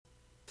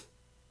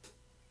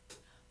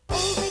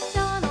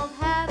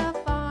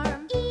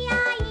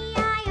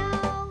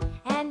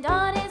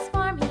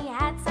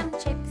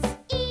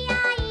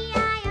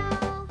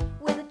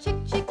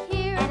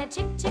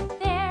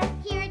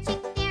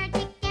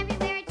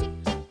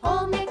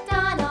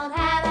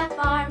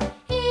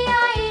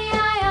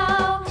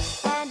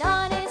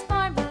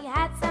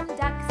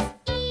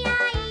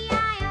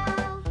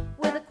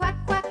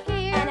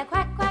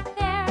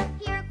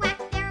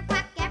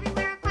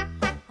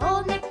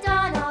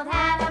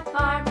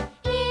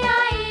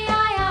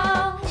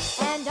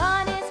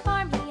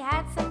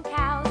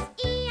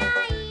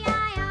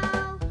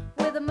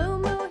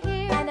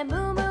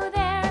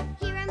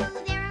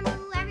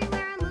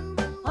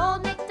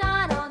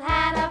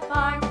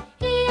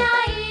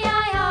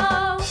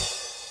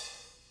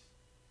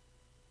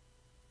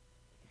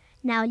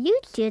Now you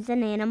choose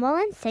an animal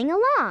and sing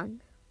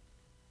along.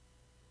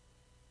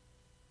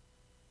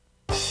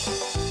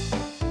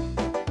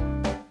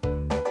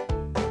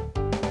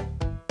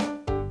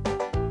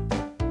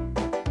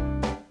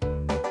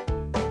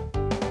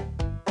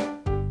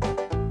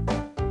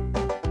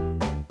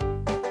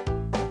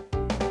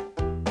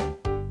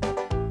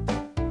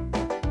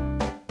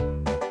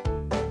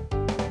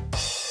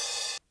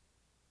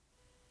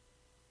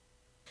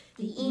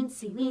 The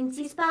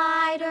eensy-weensy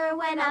spider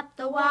went up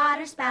the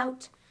water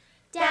spout.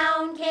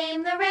 Down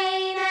came the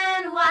rain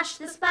and washed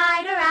the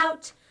spider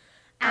out.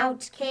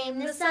 Out came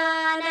the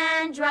sun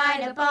and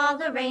dried up all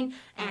the rain.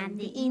 And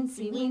the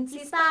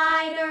eensy-weensy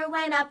spider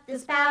went up the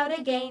spout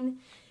again.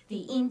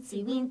 The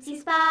eensy-weensy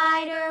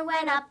spider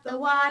went up the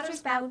water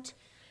spout.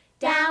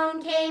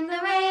 Down came the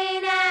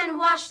rain and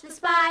washed the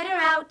spider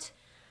out.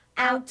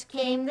 Out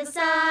came the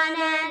sun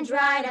and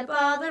dried up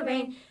all the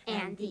rain.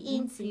 And the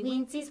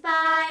eensy-weensy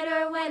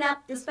spider went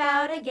up the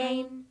spout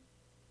again.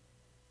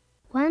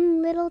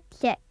 One little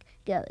chick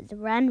goes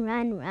run,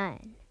 run,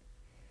 run.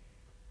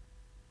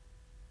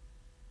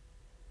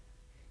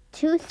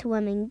 Two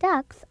swimming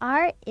ducks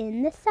are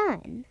in the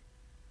sun.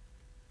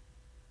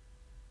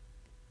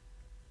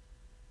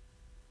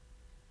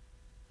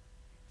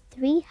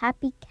 Three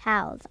happy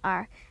cows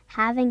are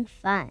having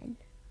fun.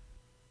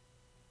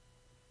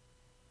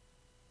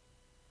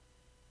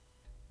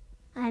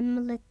 I'm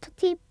a little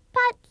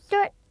teapot,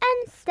 short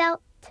and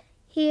stout.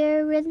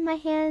 Here is my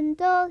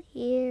handle,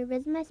 here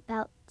is my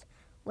spout.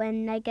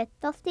 When I get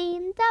all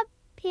steamed up,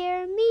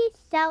 hear me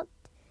shout.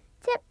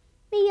 Tip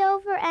me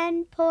over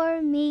and pour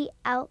me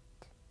out.